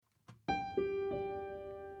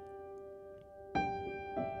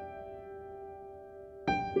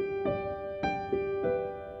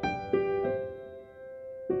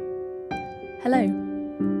Hello,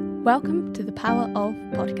 welcome to the Power Of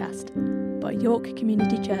podcast by York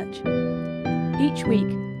Community Church. Each week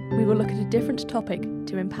we will look at a different topic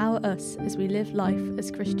to empower us as we live life as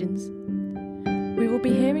Christians. We will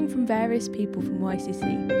be hearing from various people from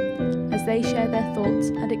YCC as they share their thoughts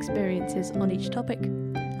and experiences on each topic,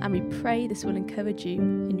 and we pray this will encourage you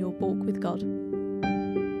in your walk with God.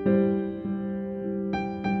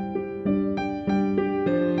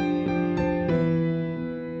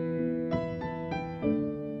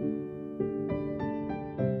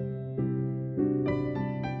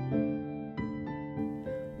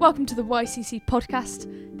 Welcome to the YCC podcast.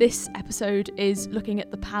 This episode is looking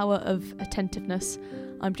at the power of attentiveness.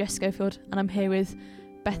 I'm Jess Schofield and I'm here with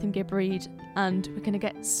Bethan Gibb-Reid, and we're going to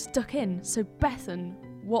get stuck in. So Bethan,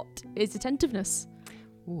 what is attentiveness?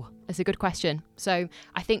 Ooh, that's a good question. So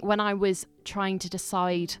I think when I was trying to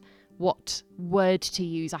decide what word to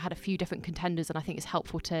use, I had a few different contenders, and I think it's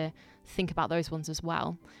helpful to think about those ones as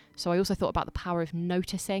well. So I also thought about the power of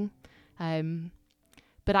noticing.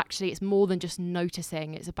 But actually it's more than just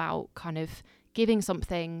noticing. It's about kind of giving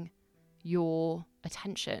something your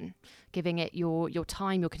attention, giving it your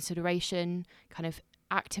time, your consideration, kind of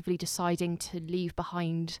actively deciding to leave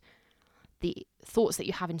behind the thoughts that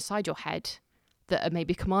you have inside your head that are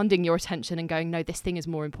maybe commanding your attention and going, no, this thing is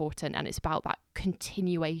more important. And it's about that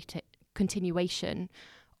continuation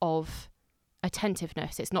of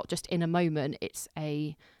attentiveness. It's not just in a moment, it's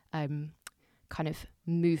a kind of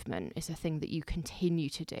movement. Is a thing that you continue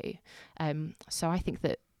to do. So I think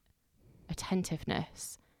that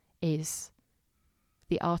attentiveness is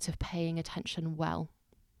the art of paying attention well.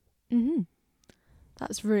 Mm-hmm.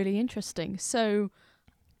 That's really interesting. So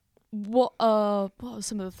what are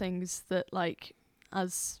some of the things that, like,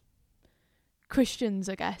 as Christians,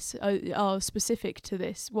 I guess, are specific to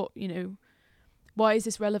this? Why is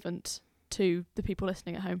this relevant to the people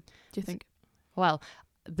listening at home, do you think? Well,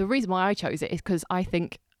 the reason why I chose it is because I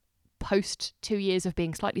think post 2 years of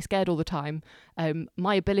being slightly scared all the time,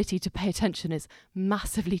 my ability to pay attention is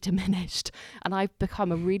massively diminished, and I've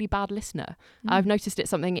become a really bad listener. I've noticed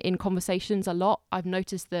it's something in conversations a lot. I've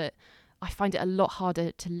noticed that I find it a lot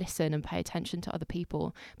harder to listen and pay attention to other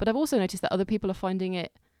people, but I've also noticed that other people are finding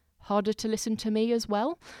it harder to listen to me as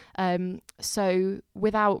well. So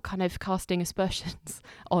without kind of casting aspersions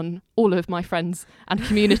on all of my friends and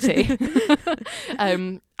community,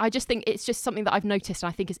 I just think it's just something that I've noticed and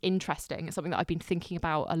I think is interesting. It's something that I've been thinking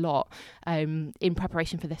about a lot in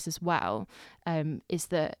preparation for this as well, is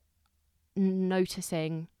that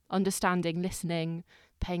noticing, understanding, listening,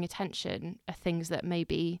 paying attention are things that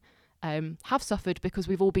maybe have suffered because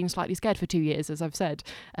we've all been slightly scared for 2 years, as I've said.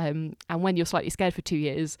 And when you're slightly scared for 2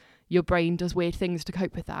 years, your brain does weird things to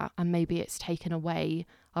cope with that. And maybe it's taken away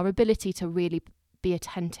our ability to really be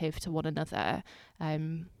attentive to one another.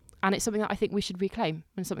 And it's something that I think we should reclaim,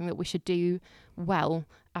 and something that we should do well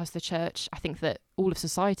as the church. I think that all of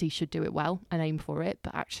society should do it well and aim for it.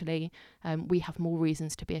 But actually, we have more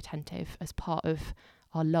reasons to be attentive as part of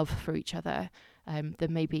our love for each other than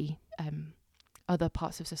maybe other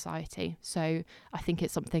parts of society. So I think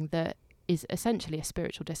it's something that is essentially a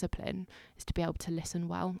spiritual discipline, is to be able to listen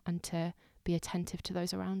well and to be attentive to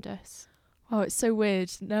those around us. Oh, it's so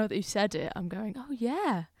weird. Now that you've said it, I'm going, oh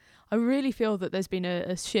yeah. I really feel that there's been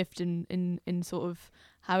a shift in sort of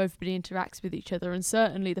how everybody interacts with each other, and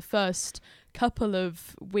certainly the first couple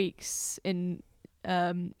of weeks in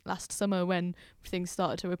last summer when things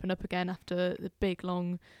started to open up again after the big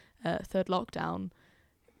long third lockdown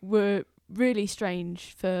were really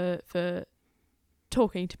strange for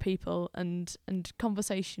talking to people, and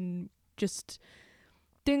conversation just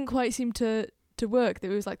didn't quite seem to work.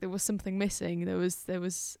 There was something missing. There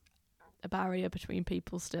was a barrier between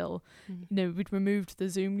people still. We'd removed the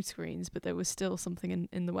Zoom screens, but there was still something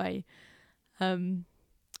in the way. But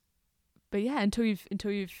yeah, until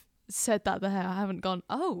you've said that there, I haven't gone,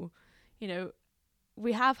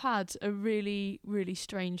 we have had a really, really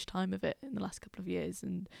strange time of it in the last couple of years,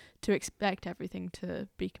 and to expect everything to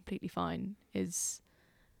be completely fine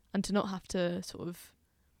and to not have to sort of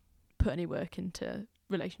put any work into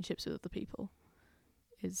relationships with other people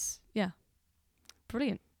is,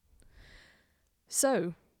 brilliant.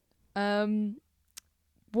 So,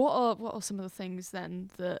 what are some of the things then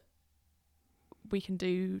that we can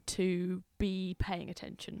do to be paying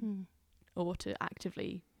attention or to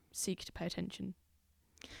actively seek to pay attention?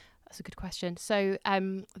 That's a good question. So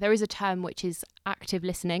there is a term which is active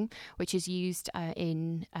listening, which is used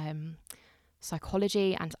in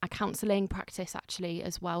psychology and counselling practice actually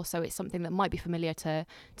as well. So it's something that might be familiar to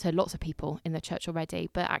lots of people in the church already.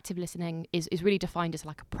 But active listening is really defined as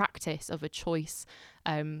like a practice of a choice.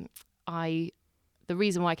 I the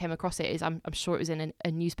reason why I came across it is I'm sure it was in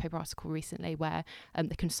a newspaper article recently where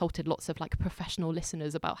they consulted lots of like professional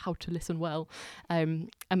listeners about how to listen well. And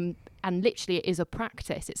literally it is a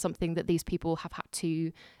practice. It's something that these people have had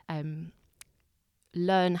to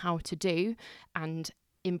learn how to do and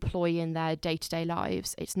employ in their day-to-day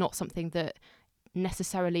lives. It's not something that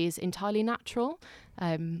necessarily is entirely natural.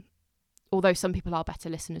 Although some people are better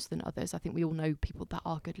listeners than others. I think we all know people that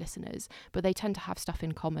are good listeners, but they tend to have stuff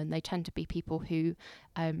in common. They tend to be people who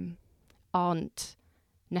aren't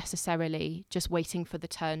necessarily just waiting for the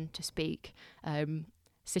turn to speak,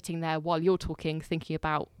 sitting there while you're talking, thinking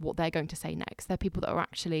about what they're going to say next. They're people that are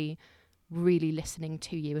actually really listening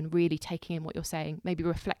to you and really taking in what you're saying, maybe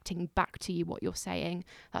reflecting back to you what you're saying.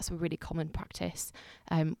 That's a really common practice,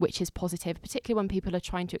 which is positive, particularly when people are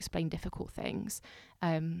trying to explain difficult things.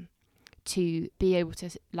 To be able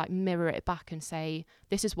to like mirror it back and say,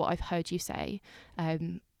 this is what I've heard you say,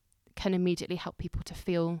 can immediately help people to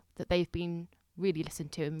feel that they've been really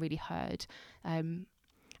listened to and really heard. And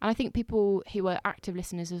I think people who are active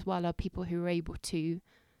listeners as well are people who are able to,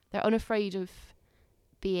 they're unafraid of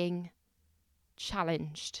being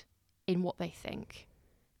challenged in what they think.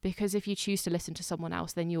 Because if you choose to listen to someone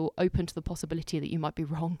else, then you're open to the possibility that you might be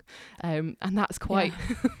wrong, and that's quite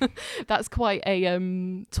that's quite a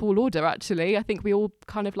tall order. Actually, I think we all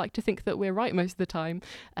kind of like to think that we're right most of the time,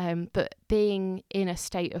 but being in a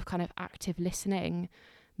state of kind of active listening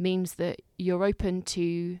means that you're open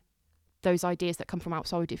to those ideas that come from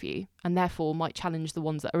outside of you, and therefore might challenge the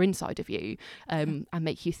ones that are inside of you, and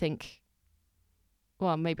make you think,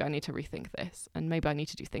 well, maybe I need to rethink this, and maybe I need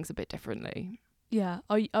to do things a bit differently. Yeah.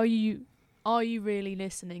 Are you really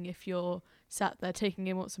listening if you're sat there taking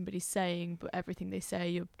in what somebody's saying, but everything they say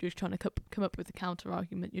you're trying to come up with a counter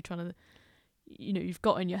argument? You're trying to, you've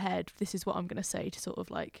got in your head, this is what I'm going to say to sort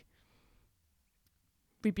of like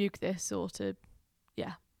rebuke this, or to,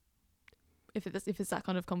 if it's that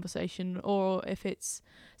kind of conversation, or if it's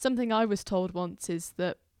something I was told once is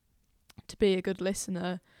that to be a good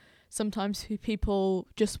listener, sometimes people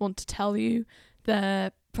just want to tell you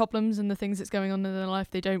their problems and the things that's going on in their life.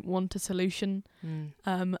 They don't want a solution,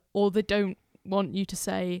 or they don't want you to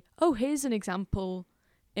say, oh, here's an example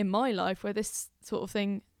in my life where this sort of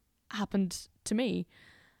thing happened to me.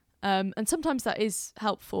 And sometimes that is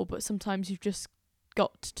helpful, but sometimes you've just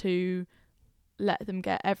got to let them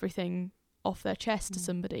get everything off their chest to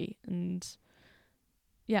somebody. And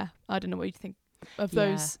I don't know what you think of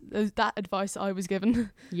that advice I was given.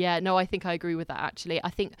 No, I think I agree with that. Actually, I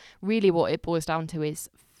think really what it boils down to is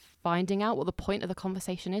finding out what the point of the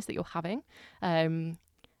conversation is that you're having, and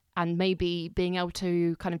maybe being able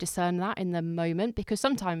to kind of discern that in the moment. Because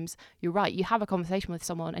sometimes you're right, you have a conversation with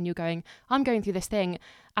someone and you're going, I'm going through this thing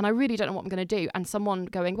and I really don't know what I'm going to do, and someone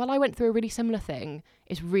going, well, I went through a really similar thing,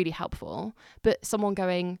 is really helpful. But someone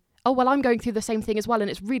going, oh, well, I'm going through the same thing as well,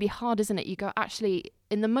 and it's really hard, isn't it? You go, actually,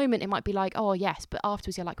 in the moment, it might be like, oh, yes, but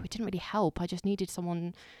afterwards you're like, well, it didn't really help. I just needed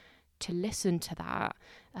someone to listen to that,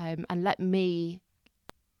 and let me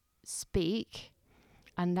speak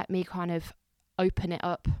and let me kind of open it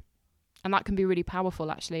up. And that can be really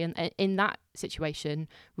powerful, actually. And in that situation,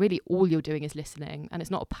 really all you're doing is listening, and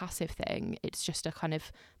it's not a passive thing. It's just a kind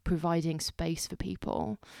of providing space for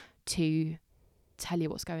people to tell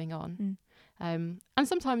you what's going on. And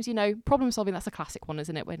sometimes, problem solving, that's a classic one,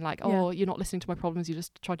 isn't it? When like, you're not listening to my problems, you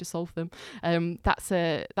just try to solve them. That's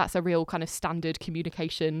a real kind of standard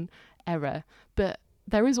communication error. But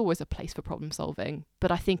there is always a place for problem solving.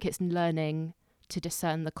 But I think it's learning to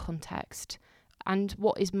discern the context and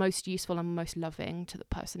what is most useful and most loving to the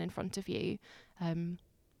person in front of you. And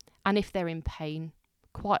if they're in pain,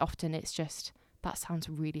 quite often it's just, that sounds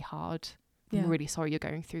really hard. I'm really sorry you're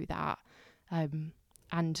going through that.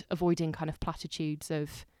 And avoiding kind of platitudes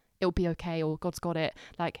of it'll be okay or God's got it.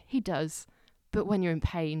 Like, he does. But when you're in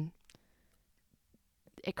pain,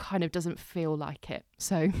 it kind of doesn't feel like it.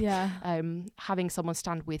 So having someone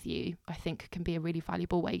stand with you, I think, can be a really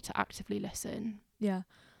valuable way to actively listen. Yeah.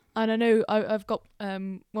 And I know I've got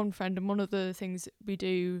one friend, and one of the things we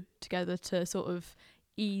do together to sort of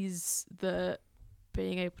ease the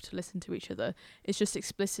being able to listen to each other is just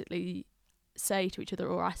explicitly say to each other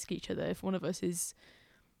or ask each other, if one of us is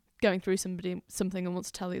going through something and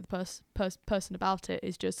wants to tell the other person about it,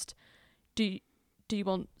 is just, do you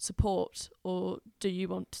want support or do you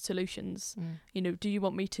want solutions? Do you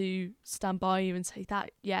want me to stand by you and say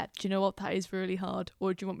that, do you know what, that is really hard?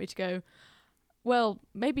 Or do you want me to go, well,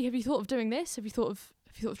 maybe have you thought of doing this? Have you thought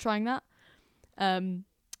of trying that?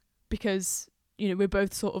 Because, we're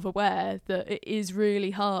both sort of aware that it is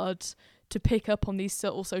really hard to pick up on these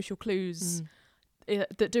subtle social clues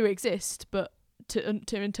that do exist, but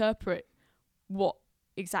to interpret what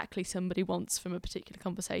exactly somebody wants from a particular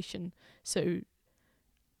conversation. So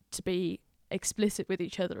to be explicit with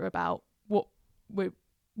each other about what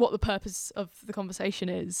the purpose of the conversation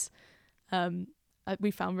is,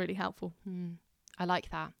 we found really helpful. I like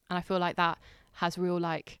that, and I feel like that has real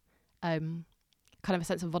kind of a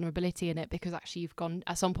sense of vulnerability in it, because actually you've gone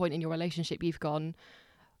at some point in your relationship, you've gone,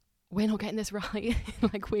 we're not getting this right.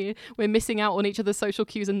 Like we're missing out on each other's social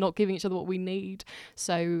cues and not giving each other what we need.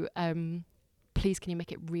 So please, can you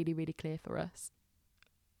make it really, really clear for us?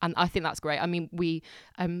 And I think that's great. I mean, we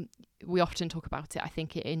often talk about it, I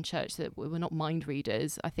think, in church, that we're not mind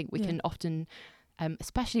readers. I think we can often,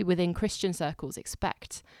 especially within Christian circles,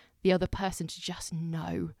 expect the other person to just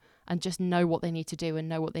know what they need to do and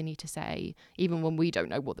know what they need to say, even when we don't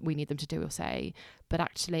know what we need them to do or say. But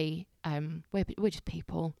actually, we're just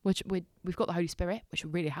people. We've got the Holy Spirit, which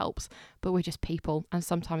really helps, but we're just people. And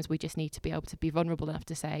sometimes we just need to be able to be vulnerable enough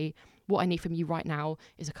to say, what I need from you right now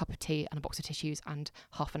is a cup of tea and a box of tissues and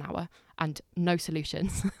half an hour and no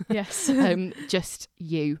solutions. Yes. Just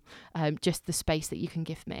you, just the space that you can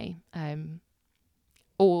give me.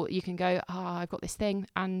 Or you can go, I've got this thing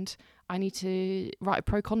and I need to write a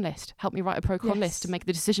pro-con list. Help me write a pro-con list to make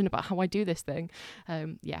the decision about how I do this thing.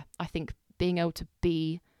 I think being able to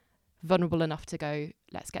be vulnerable enough to go,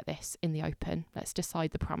 let's get this in the open. Let's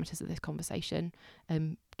decide the parameters of this conversation.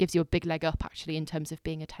 Gives you a big leg up, actually, in terms of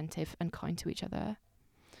being attentive and kind to each other.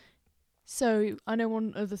 So I know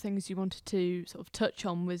one of the things you wanted to sort of touch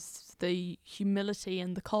on was the humility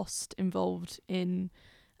and the cost involved in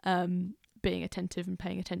being attentive and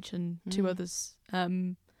paying attention to others.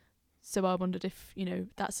 So I wondered if,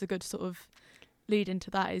 that's a good sort of lead into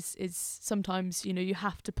that is sometimes, you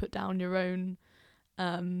have to put down your own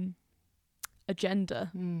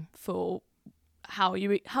agenda for how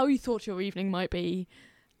you thought your evening might be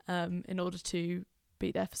in order to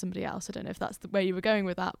be there for somebody else. I don't know if that's the way you were going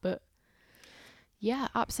with that, but... Yeah,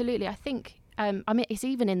 absolutely. I think... it's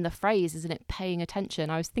even in the phrase, isn't it? Paying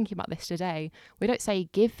attention. I was thinking about this today. We don't say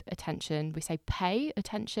give attention, we say pay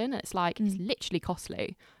attention. It's like, it's literally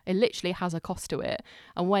costly. It literally has a cost to it.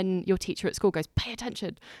 And when your teacher at school goes, pay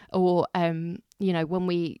attention, or, when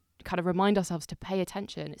we kind of remind ourselves to pay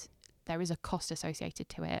attention, there is a cost associated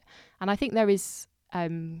to it. And I think there is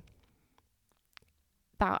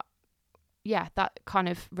that kind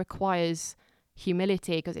of requires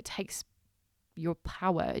humility, because it takes your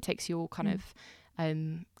power, it takes your kind of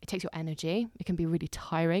it takes your energy. It can be really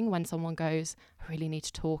tiring when someone goes, I really need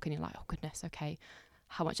to talk, and you're like, oh goodness, okay,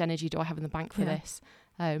 how much energy do I have in the bank for this?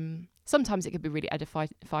 Sometimes it could be really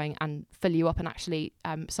edifying and fill you up, and actually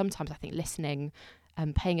sometimes I think listening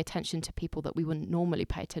and paying attention to people that we wouldn't normally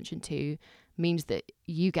pay attention to means that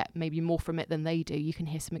you get maybe more from it than they do. You can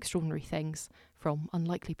hear some extraordinary things from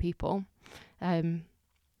unlikely people.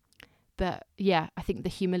 But yeah, I think the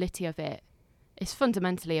humility of it is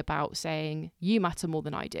fundamentally about saying, you matter more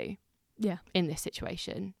than I do. Yeah. In this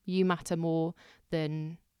situation, you matter more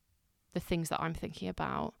than the things that I'm thinking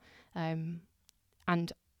about. And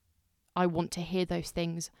I want to hear those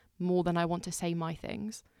things more than I want to say my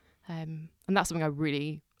things. And that's something I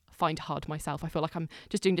really find hard myself. I feel like I'm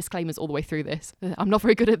just doing disclaimers all the way through this. I'm not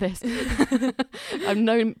very good at this.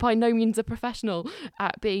 I'm by no means a professional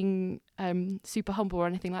at being super humble or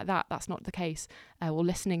anything like that. That's not the case. Or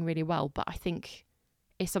listening really well. But I think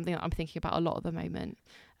it's something that I'm thinking about a lot at the moment.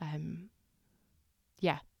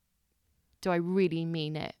 Do I really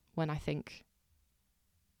mean it when I think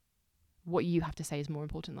what you have to say is more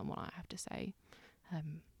important than what I have to say?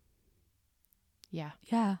 Yeah.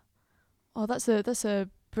 Oh, that's a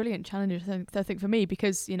brilliant challenge, I think for me,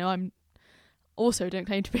 because I'm also don't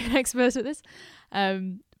claim to be an expert at this,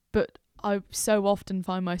 but I so often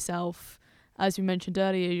find myself, as we mentioned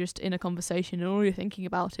earlier, just in a conversation and all you're thinking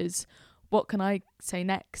about is, what can I say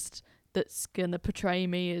next that's gonna portray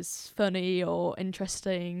me as funny or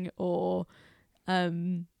interesting or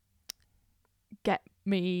get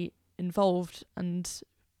me involved. And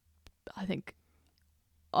I think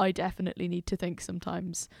I definitely need to think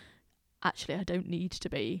sometimes, actually, I don't need to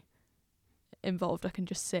be involved. I can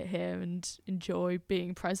just sit here and enjoy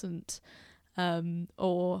being present.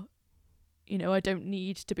 Or, I don't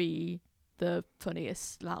need to be the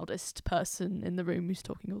funniest, loudest person in the room who's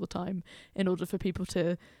talking all the time in order for people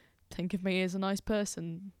to think of me as a nice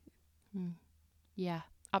person. Yeah,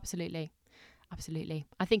 absolutely. Absolutely.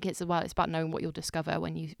 I think it's about knowing what you'll discover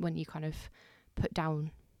when you kind of put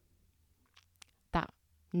down that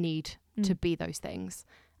need to be those things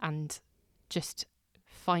and just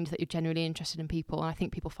find that you're genuinely interested in people. And I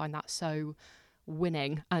think people find that so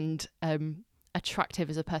winning and attractive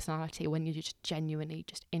as a personality when you're just genuinely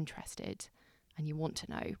just interested. and you want to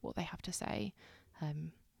know what they have to say. I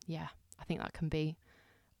think that can be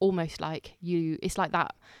almost like it's like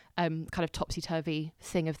that kind of topsy-turvy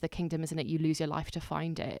thing of the kingdom, isn't it? You lose your life to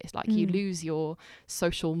find it. It's like you lose your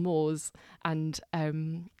social mores and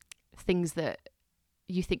things that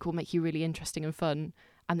you think will make you really interesting and fun,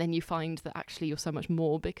 and then you find that actually you're so much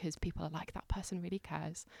more, because people are like, that person really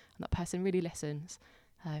cares and that person really listens,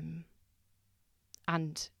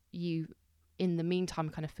 and you in the meantime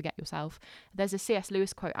kind of forget yourself. There's a C.S.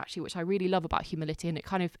 Lewis quote actually which I really love about humility, and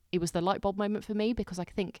it was the light bulb moment for me, because I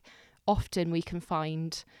think often we can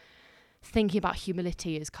find thinking about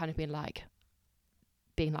humility as kind of being like,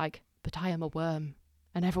 but I am a worm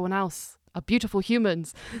and everyone else are beautiful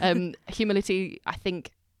humans. Humility, I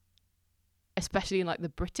think, especially in like the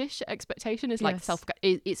British expectation, is like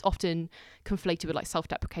it's often conflated with like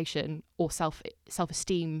self-deprecation or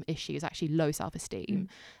self-esteem issues, actually low self-esteem.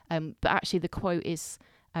 But actually the quote is,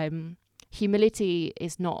 humility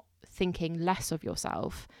is not thinking less of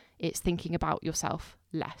yourself, it's thinking about yourself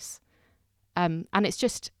less. And it's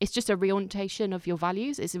just a reorientation of your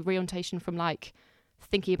values. It's a reorientation from like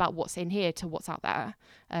thinking about what's in here to what's out there.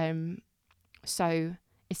 So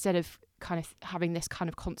instead of kind of having this kind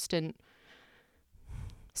of constant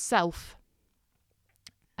self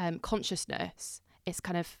consciousness, it's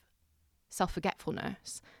kind of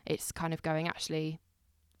self-forgetfulness. It's kind of going, actually,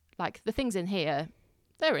 like, the things in here,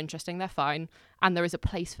 they're interesting, they're fine, and there is a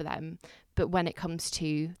place for them, but when it comes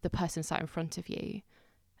to the person sat in front of you,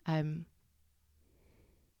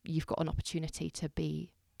 you've got an opportunity to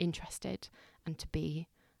be interested and to be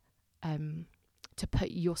to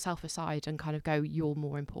put yourself aside and kind of go, you're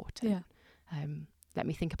more important. Let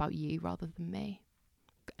me think about you rather than me.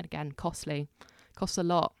 And again, costs a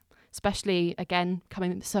lot, especially, again,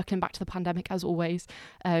 circling back to the pandemic as always,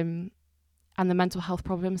 and the mental health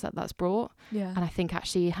problems that's brought. And I think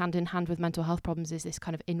actually hand in hand with mental health problems is this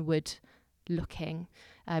kind of inward looking,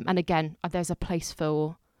 and again, there's a place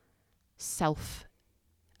for self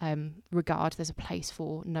regard, there's a place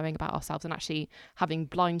for knowing about ourselves, and actually having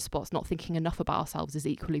blind spots, not thinking enough about ourselves, is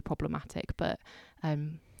equally problematic. But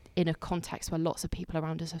in a context where lots of people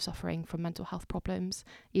around us are suffering from mental health problems,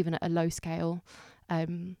 even at a low scale,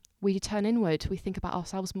 we turn inward, we think about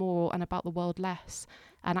ourselves more and about the world less.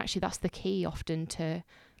 And actually that's the key often to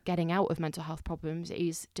getting out of mental health problems,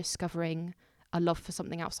 is discovering a love for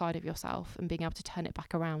something outside of yourself and being able to turn it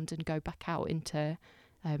back around and go back out into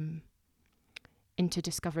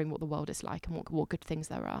discovering what the world is like and what good things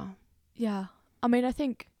there are. Yeah. I mean, I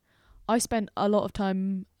think I spent a lot of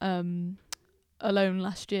time alone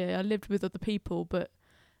last year. I lived with other people, but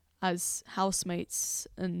as housemates,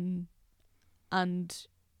 and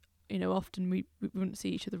you know, often we wouldn't see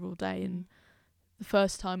each other all day. And the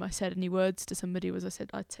first time I said any words to somebody was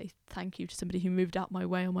I'd say thank you to somebody who moved out my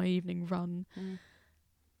way on my evening run. And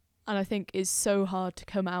I think it's so hard to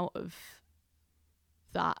come out of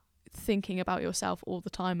that thinking about yourself all the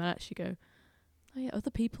time and actually go, oh yeah, other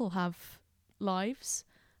people have lives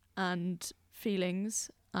and feelings,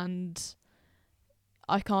 and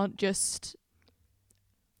I can't just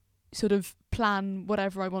sort of plan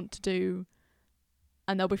whatever I want to do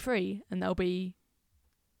and they'll be free and they'll be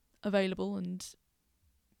available, and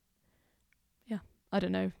yeah, I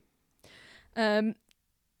don't know.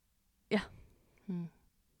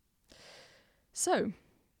 So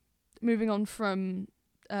moving on from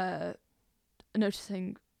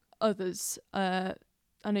noticing others, I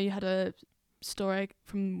know you had a story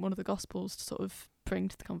from one of the Gospels to sort of bring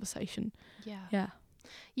to the conversation.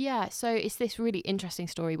 Yeah, so it's this really interesting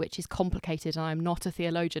story which is complicated, and I'm not a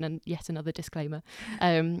theologian, and yet another disclaimer,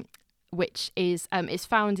 which is it's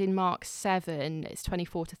found in Mark 7, it's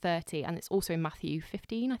 24 to 30, and it's also in Matthew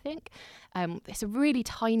 15, I think. It's a really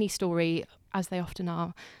tiny story, as they often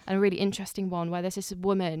are, and a really interesting one, where there's this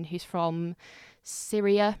woman who's from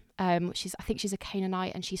Syria, I think she's a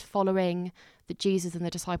Canaanite, and she's following Jesus and the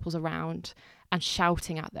disciples around and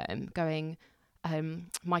shouting at them, going,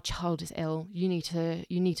 my child is ill, you need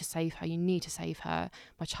to save her,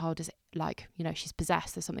 my child is, like, you know, she's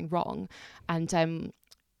possessed, there's something wrong. And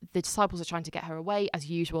the disciples are trying to get her away as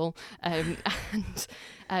usual, and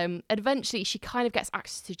eventually she kind of gets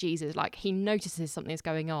access to Jesus. Like, he notices something's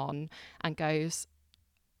going on and goes,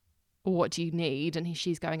 what do you need? And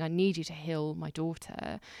she's going, I need you to heal my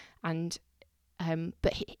daughter. And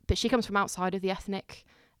but she comes from outside of the ethnic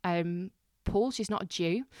pool. She's not a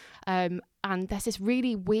Jew, and there's this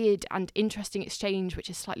really weird and interesting exchange which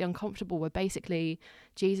is slightly uncomfortable, where basically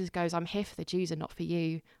Jesus goes, I'm here for the Jews and not for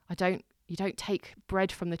you. You don't take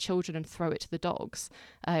bread from the children and throw it to the dogs.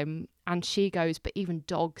 And she goes, but even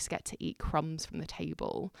dogs get to eat crumbs from the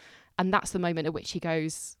table. And that's the moment at which he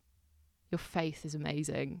goes, your faith is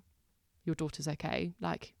amazing. Your daughter's okay.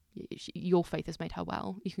 Like, your faith has made her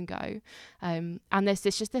well. You can go. And there's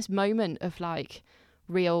just this moment of like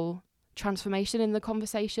real transformation in the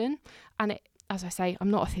conversation. And it, as I say, I'm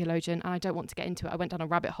not a theologian and I don't want to get into it. I went down a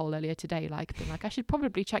rabbit hole earlier today, like being like, I should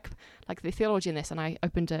probably check like the theology in this. And I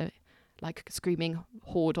opened a like screaming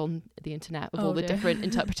horde on the internet of all the different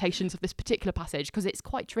interpretations of this particular passage, because it's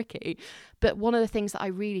quite tricky. But one of the things that I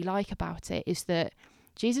really like about it is that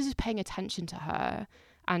Jesus is paying attention to her,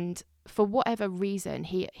 and for whatever reason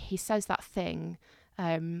he says that thing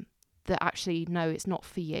that actually, no, it's not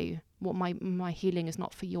for you. What my healing is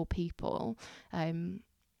not for your people. And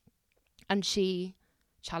she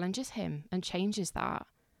challenges him and changes that,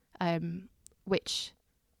 which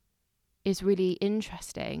is really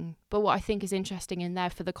interesting. But what I think is interesting in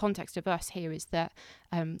there for the context of us here is that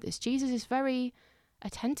this Jesus is very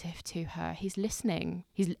attentive to her. He's listening.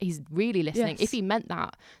 He's really listening. Yes. If he meant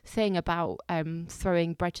that thing about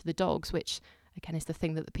throwing bread to the dogs, which again is the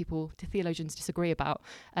thing that the theologians disagree about,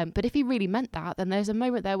 but if he really meant that, then there's a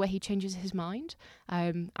moment there where he changes his mind,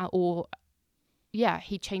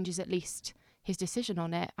 he changes at least his decision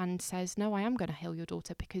on it and says, no, I am going to heal your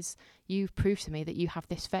daughter because you've proved to me that you have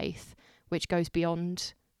this faith which goes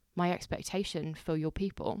beyond my expectation for your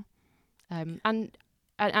people. And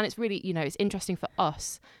it's really, it's interesting for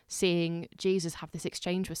us seeing Jesus have this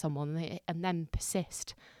exchange with someone and then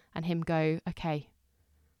persist, and him go, okay,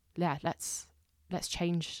 yeah, let's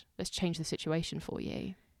change the situation for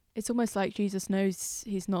you. It's almost like Jesus knows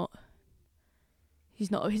he's a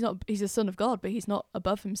son of God, but he's not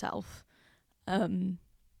above himself. And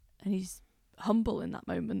he's humble in that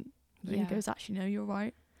moment. And he goes, actually, no, you're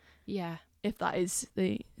right. Yeah. If that is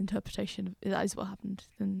the interpretation, that is what happened,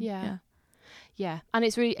 then yeah. And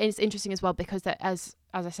it's interesting as well, because as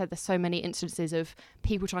I said, there's so many instances of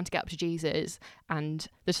people trying to get up to Jesus and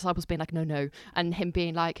the disciples being like, no, and him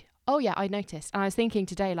being like, oh yeah, I noticed. And I was thinking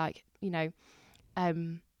today, like,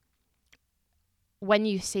 when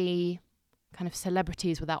you see kind of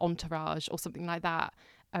celebrities with their entourage or something like that,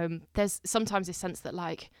 there's sometimes this sense that,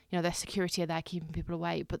 like, their security are there keeping people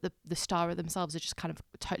away, but the star themselves are just kind of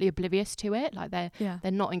totally oblivious to it. Like they're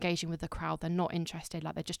not engaging with the crowd. They're not interested.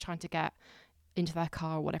 Like they're just trying to get into their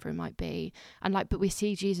car or whatever it might be. And but we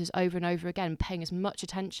see Jesus over and over again paying as much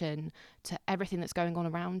attention to everything that's going on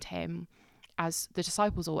around him as the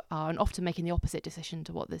disciples are, and often making the opposite decision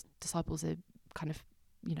to what the disciples are kind of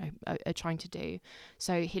are trying to do.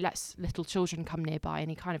 So he lets little children come nearby, and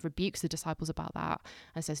he kind of rebukes the disciples about that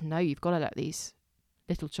and says, no, you've got to let these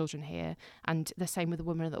little children here. And the same with the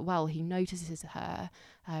woman at the well. He notices her,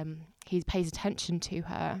 he pays attention to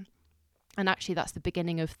her, and actually that's the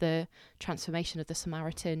beginning of the transformation of the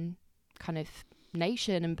Samaritan kind of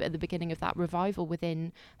nation, and at the beginning of that revival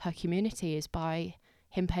within her community is by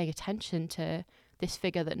him paying attention to this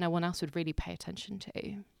figure that no one else would really pay attention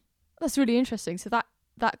to. That's really interesting. So that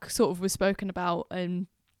sort of was spoken about in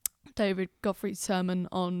David Godfrey's sermon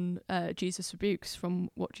on Jesus Rebukes, from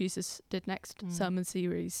What Jesus Did Next sermon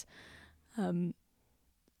series. So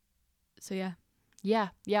yeah,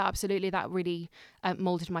 absolutely. That really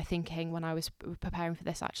moulded my thinking when I was preparing for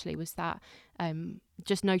this, actually, was that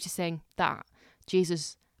just noticing that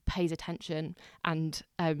Jesus pays attention. And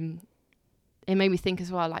it made me think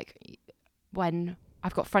as well, like, when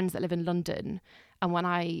I've got friends that live in London, and when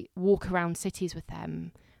I walk around cities with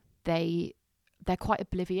them, they're quite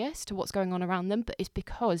oblivious to what's going on around them, but it's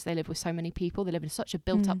because they live with so many people. They live in such a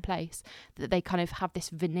built-up place that they kind of have this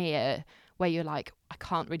veneer where you're like, I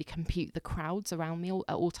can't really compute the crowds around me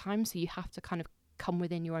at all times, so you have to kind of come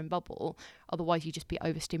within your own bubble, otherwise you just be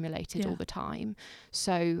overstimulated all the time.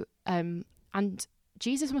 So and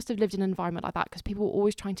Jesus must have lived in an environment like that, because people were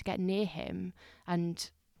always trying to get near him,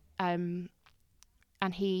 and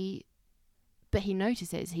he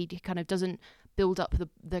notices, he kind of doesn't build up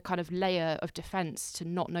the kind of layer of defense to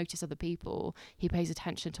not notice other people. He pays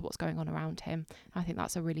attention to what's going on around him. I think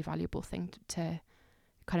that's a really valuable thing to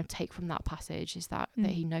kind of take from that passage, is that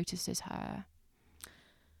he notices her.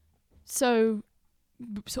 So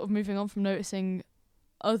sort of moving on from noticing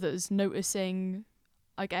others, noticing,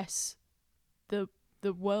 I guess, the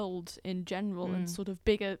world in general, and sort of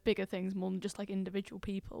bigger things, more than just like individual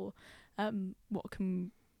people. What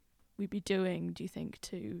can we be doing, do you think,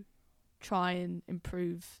 to try and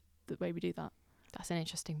improve the way we do that? That's an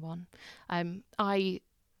interesting one. I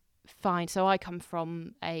come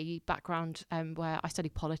from a background where I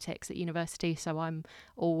studied politics at university, so I'm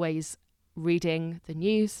always reading the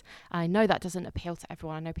news. I know that doesn't appeal to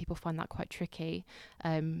everyone. I know people find that quite tricky.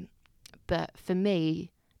 But for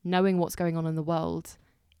me, knowing what's going on in the world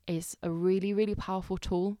is a really, really powerful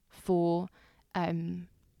tool for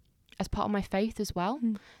as part of my faith as well.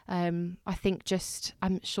 I think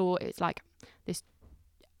I'm sure it's like this.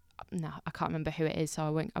 No, I can't remember who it is,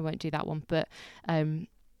 so I won't do that one. But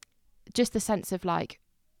just the sense of like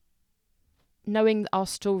knowing our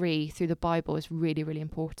story through the Bible is really, really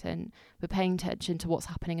important. But paying attention to what's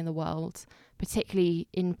happening in the world, particularly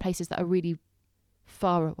in places that are really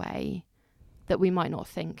far away, that we might not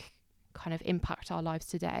think kind of impact our lives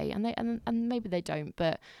today, and maybe they don't.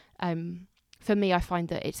 But for me, I find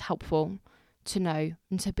that it's helpful to know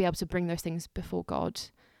and to be able to bring those things before God.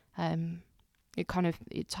 It kind of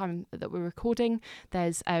time that we're recording,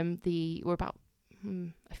 there's we're about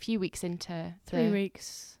a few weeks into 3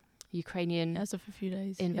 weeks Ukrainian as of a few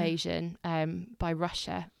days invasion by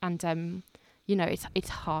Russia, and it's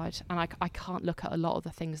hard, and I can't look at a lot of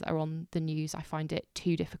the things that are on the news. I find it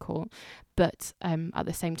too difficult, but at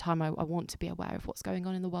the same time I want to be aware of what's going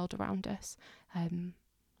on in the world around us,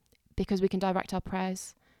 because we can direct our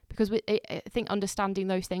prayers, because I think understanding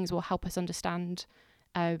those things will help us understand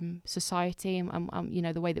society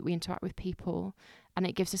and the way that we interact with people, and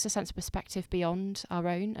it gives us a sense of perspective beyond our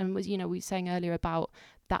own. And we were saying earlier about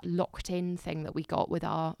that locked in thing that we got with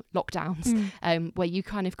our lockdowns, where you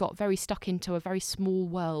kind of got very stuck into a very small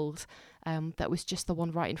world that was just the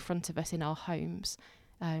one right in front of us in our homes.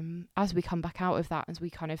 As we come back out of that, as we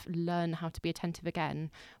kind of learn how to be attentive again,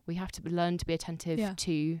 we have to learn to be attentive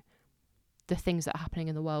to the things that are happening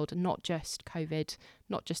in the world, and not just COVID,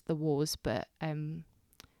 not just the wars, but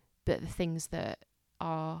the things that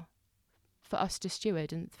are for us to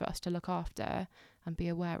steward and for us to look after and be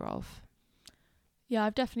aware of. Yeah,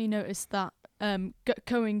 I've definitely noticed that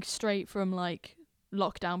going straight from like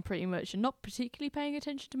lockdown pretty much and not particularly paying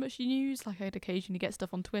attention to much news. Like I'd occasionally get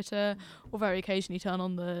stuff on Twitter or very occasionally turn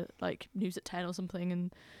on the like news at 10 or something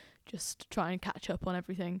and just try and catch up on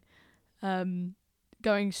everything.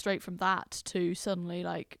 Going straight from that to suddenly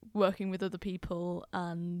like working with other people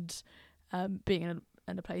and being in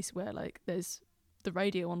a place where like there's the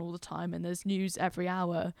radio on all the time and there's news every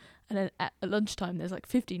hour, and then at lunchtime there's like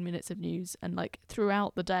 15 minutes of news, and like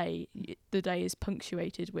throughout the day is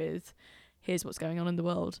punctuated with here's what's going on in the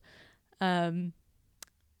world. And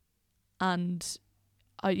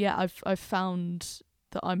I've found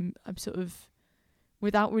that I'm sort of,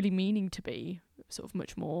 without really meaning to be, sort of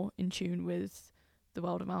much more in tune with the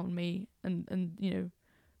world around me, and you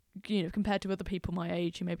know compared to other people my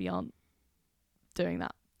age who maybe aren't doing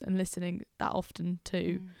that and listening that often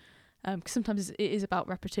too, because sometimes it is about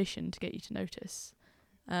repetition to get you to notice.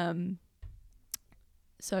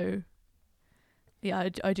 So yeah,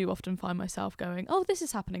 I do often find myself going, oh, this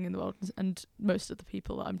is happening in the world, and most of the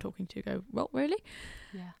people that I'm talking to go, what, really?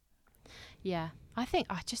 Yeah. I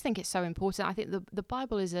just think it's so important. I think the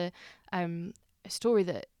Bible is a story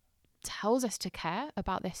that tells us to care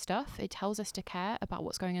about this stuff. It tells us to care about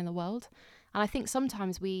what's going on in the world, and I think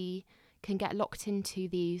sometimes we can get locked into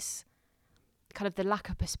these kind of the lack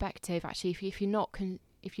of perspective. Actually, if you're not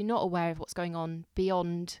aware of what's going on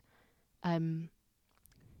beyond kind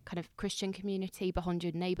of Christian community, beyond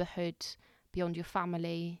your neighborhood, beyond your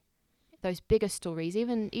family, those bigger stories,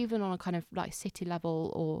 even on a kind of like city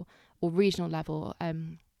level or regional level,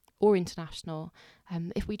 or international,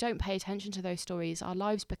 if we don't pay attention to those stories, our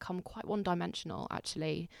lives become quite one-dimensional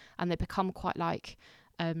actually, and they become quite like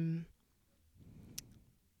the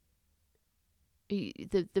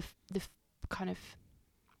kind of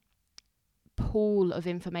pool of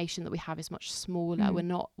information that we have is much smaller.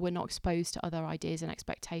 We're not exposed to other ideas and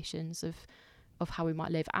expectations of how we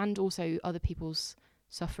might live, and also other people's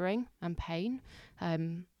suffering and pain,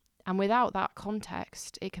 and without that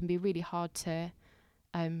context it can be really hard to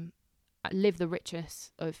live the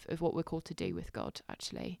richness of what we're called to do with God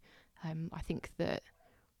actually. I think that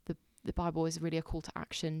the Bible is really a call to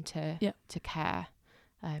action to care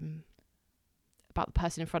about the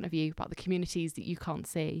person in front of you, about the communities that you can't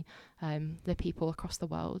see, the people across the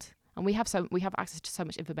world. And we have access to so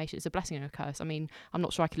much information. It's a blessing and a curse. I mean, I'm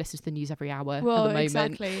not sure I can listen to the news every hour at the moment.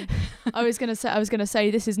 Exactly. I was going to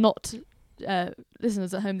say this is not,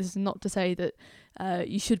 listeners at home, this is not to say that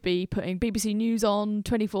you should be putting BBC News on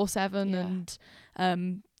 24/7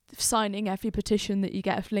 and signing every petition that you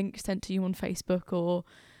get a link sent to you on Facebook, or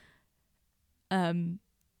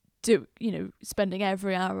spending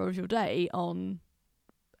every hour of your day on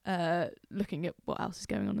looking at what else is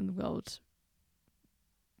going on in the world.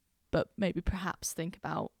 But maybe perhaps think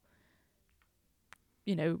about,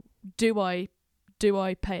 do I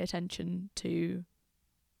pay attention to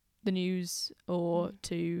the news or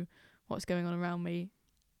to what's going on around me?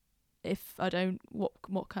 If I don't,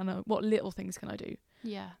 what little things can I do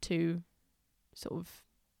to sort of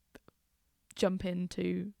jump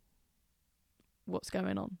into what's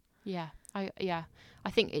going on? I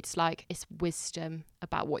think it's like, it's wisdom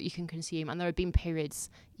about what you can consume. And there have been periods,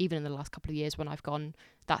 even in the last couple of years, when I've gone,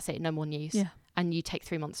 that's it, no more news. Yeah. And you take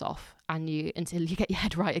 3 months off, and until you get your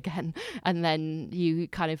head right again, and then you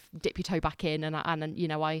kind of dip your toe back in. And you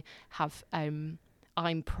know, I have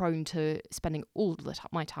I'm prone to spending all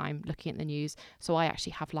my time looking at the news, so I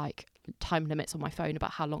actually have like time limits on my phone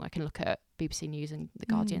about how long I can look at BBC News and The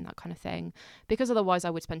Guardian, that kind of thing, because otherwise I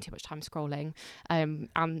would spend too much time scrolling. And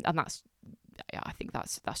that's, I think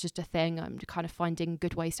that's just a thing. I'm kind of finding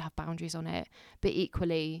good ways to have boundaries on it, but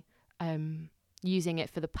equally using it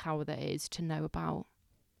for the power that it is to know about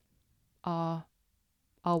our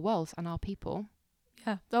world and our people.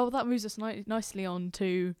 Yeah. Oh, that moves us nicely on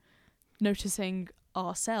to noticing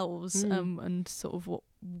ourselves and sort of what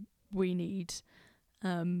we need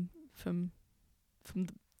from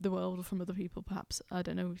the world or from other people, perhaps. I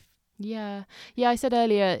don't know. Yeah, I said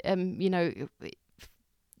earlier, you know,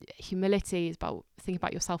 humility is about thinking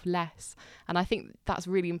about yourself less, and I think that's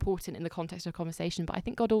really important in the context of conversation. But I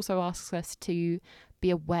think God also asks us to be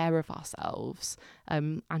aware of ourselves,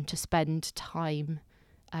 and to spend time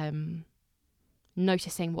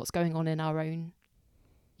noticing what's going on in our own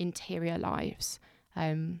interior lives,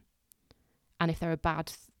 and if there are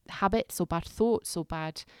bad habits or bad thoughts or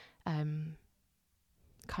bad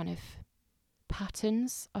kind of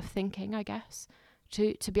patterns of thinking, I guess,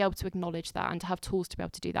 to be able to acknowledge that and to have tools to be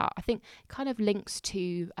able to do that. I think kind of links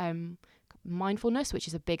to mindfulness, which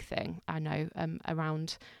is a big thing, I know,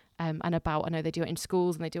 around and about. I know they do it in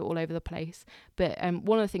schools and they do it all over the place. But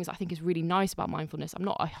one of the things I think is really nice about mindfulness, I'm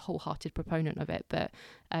not a wholehearted proponent of it, but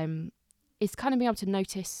it's kind of being able to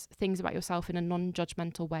notice things about yourself in a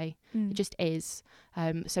non-judgmental way. It just is.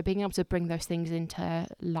 So being able to bring those things into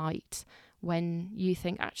light when you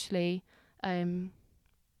think, actually,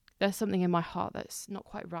 there's something in my heart that's not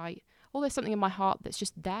quite right, or there's something in my heart that's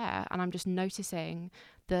just there, and I'm just noticing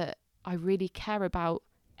that I really care about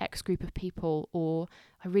X group of people, or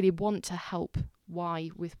I really want to help Y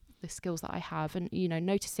with the skills that I have, and, you know,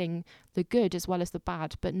 noticing the good as well as the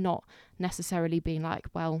bad, but not necessarily being like,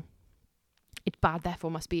 well, it's bad,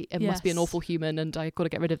 therefore must be an awful human and I've got to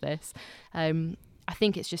get rid of this. I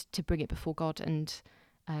think it's just to bring it before God and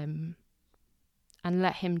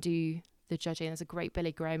let him do the judging. There's a great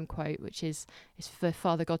Billy Graham quote, which is for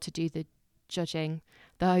Father God to do the judging,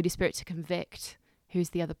 the Holy Spirit to convict,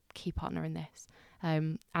 who's the other key partner in this,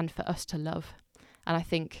 and for us to love. And I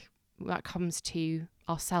think that comes to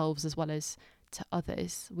ourselves as well as to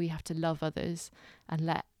others. We have to love others and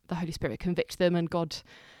let the Holy Spirit convict them and God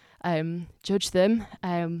judge them.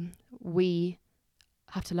 We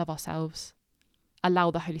have to love ourselves,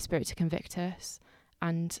 allow the Holy Spirit to convict us,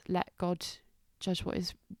 and let God judge what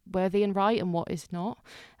is worthy and right and what is not.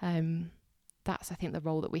 That's, I think, the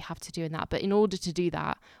role that we have to do in that. But in order to do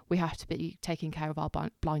that, we have to be taking care of our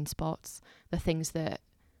blind spots, the things that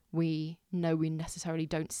we know we necessarily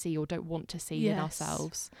don't see or don't want to see in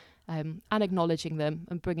ourselves, and acknowledging them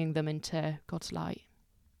and bringing them into God's light.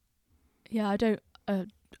 Yeah, I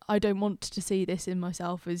don't want to see this in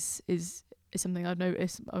myself is something I've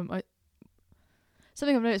noticed.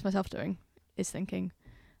 Something I've noticed myself doing is thinking,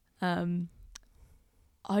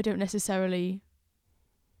 I don't necessarily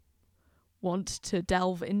want to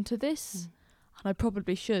delve into this, and I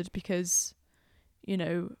probably should, because, you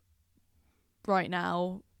know, right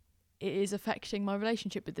now it is affecting my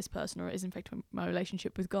relationship with this person, or it is affecting my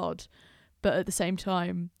relationship with God. But at the same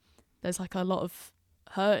time, there's like a lot of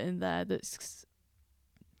hurt in there that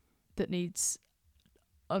needs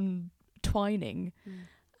untwining,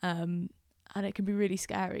 and it can be really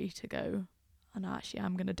scary to go, and actually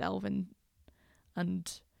I'm going to delve in.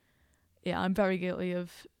 And yeah, I'm very guilty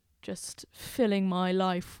of just filling my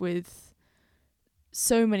life with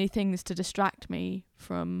so many things to distract me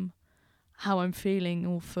from how I'm feeling,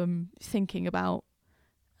 or from thinking about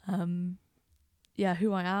who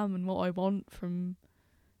I am and what I want from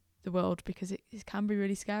the world, because it can be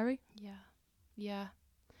really scary. Yeah.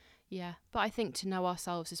 But I think to know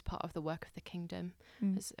ourselves is part of the work of the kingdom.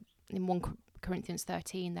 As in 1 Corinthians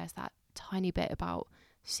 13, there's that tiny bit about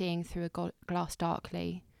seeing through a glass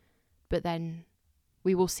darkly, but then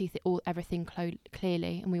we will see everything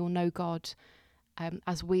clearly, and we will know God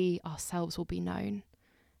as we ourselves will be known.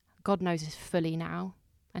 God knows us fully now,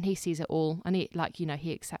 and he sees it all, and he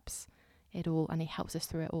accepts it all, and he helps us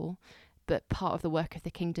through it all. But part of the work of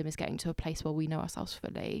the kingdom is getting to a place where we know ourselves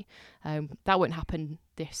fully. That won't happen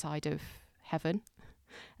this side of heaven,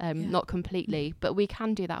 not completely, but we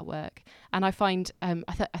can do that work. And I find,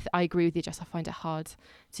 I agree with you, Jess, I find it hard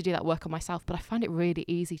to do that work on myself, but I find it really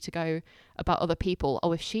easy to go about other people.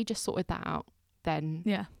 Oh, if she just sorted that out, then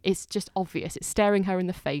Yeah. it's just obvious. It's staring her in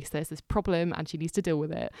the face. There's this problem and she needs to deal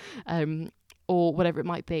with it, or whatever it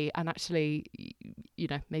might be. And actually, you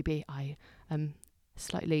know, maybe I am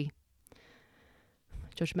slightly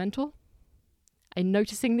judgmental in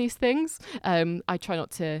noticing these things. I try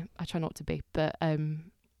not to be,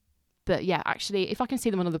 but yeah, actually, if I can see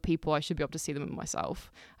them in other people, I should be able to see them in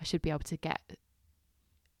myself. I should be able to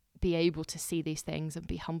be able to see these things and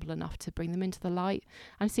be humble enough to bring them into the light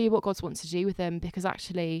and see what God wants to do with them, because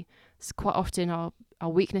actually quite often our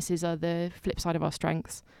weaknesses are the flip side of our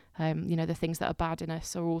strengths. You know, the things that are bad in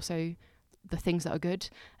us are also the things that are good,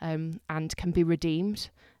 and can be redeemed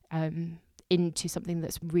into something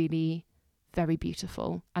that's really very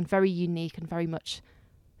beautiful and very unique and very much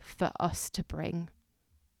for us to bring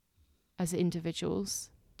as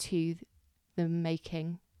individuals to the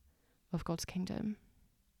making of God's kingdom.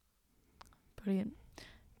 Brilliant.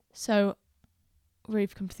 So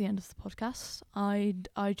we've come to the end of the podcast. I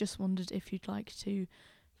just wondered if you'd like to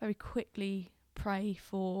very quickly pray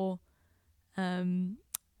for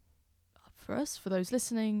us, for those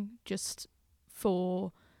listening, just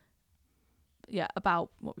for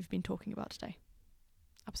about what we've been talking about today.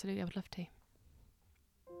 Absolutely, I would love to.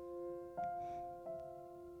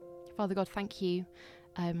 Father God, thank you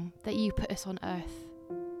that you put us on earth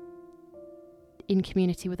in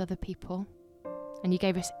community with other people, and you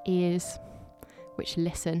gave us ears which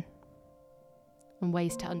listen and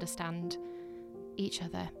ways to understand each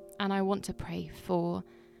other. And I want to pray for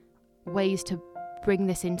ways to bring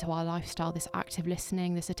this into our lifestyle, this active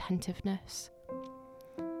listening, this attentiveness.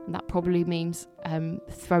 And that probably means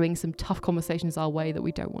throwing some tough conversations our way that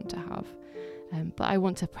we don't want to have. But I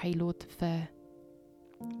want to pray, Lord, for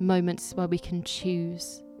moments where we can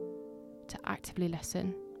choose to actively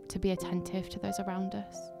listen, to be attentive to those around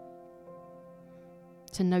us,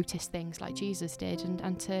 to notice things like Jesus did,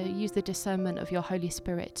 and to use the discernment of your Holy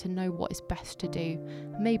Spirit to know what is best to do.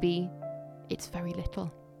 Maybe it's very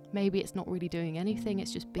little. Maybe it's not really doing anything.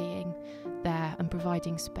 It's just being there and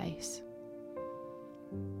providing space.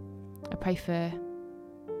 I pray for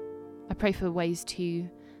ways to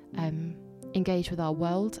engage with our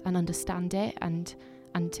world and understand it, and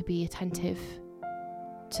to be attentive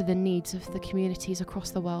to the needs of the communities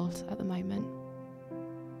across the world at the moment,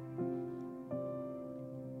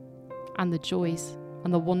 and the joys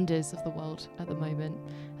and the wonders of the world at the moment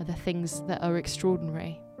are the things that are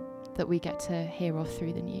extraordinary that we get to hear of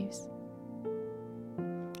through the news.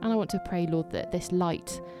 And I want to pray, Lord, that this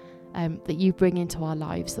light that you bring into our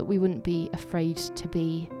lives, that we wouldn't be afraid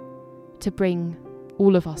to bring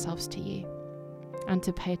all of ourselves to you, and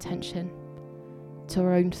to pay attention to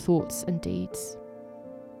our own thoughts and deeds.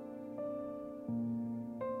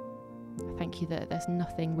 Thank you that there's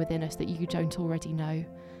nothing within us that you don't already know,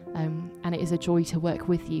 and it is a joy to work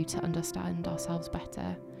with you to understand ourselves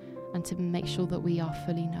better and to make sure that we are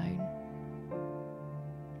fully known.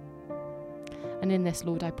 And in this,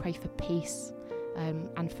 Lord, I pray for peace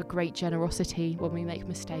and for great generosity when we make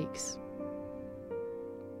mistakes.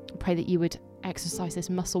 I pray that you would exercise this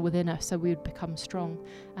muscle within us so we would become strong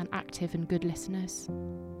and active and good listeners.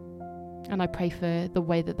 And I pray for the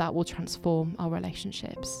way that will transform our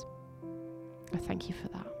relationships. I thank you for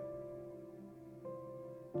that.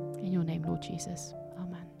 In your name, Lord Jesus.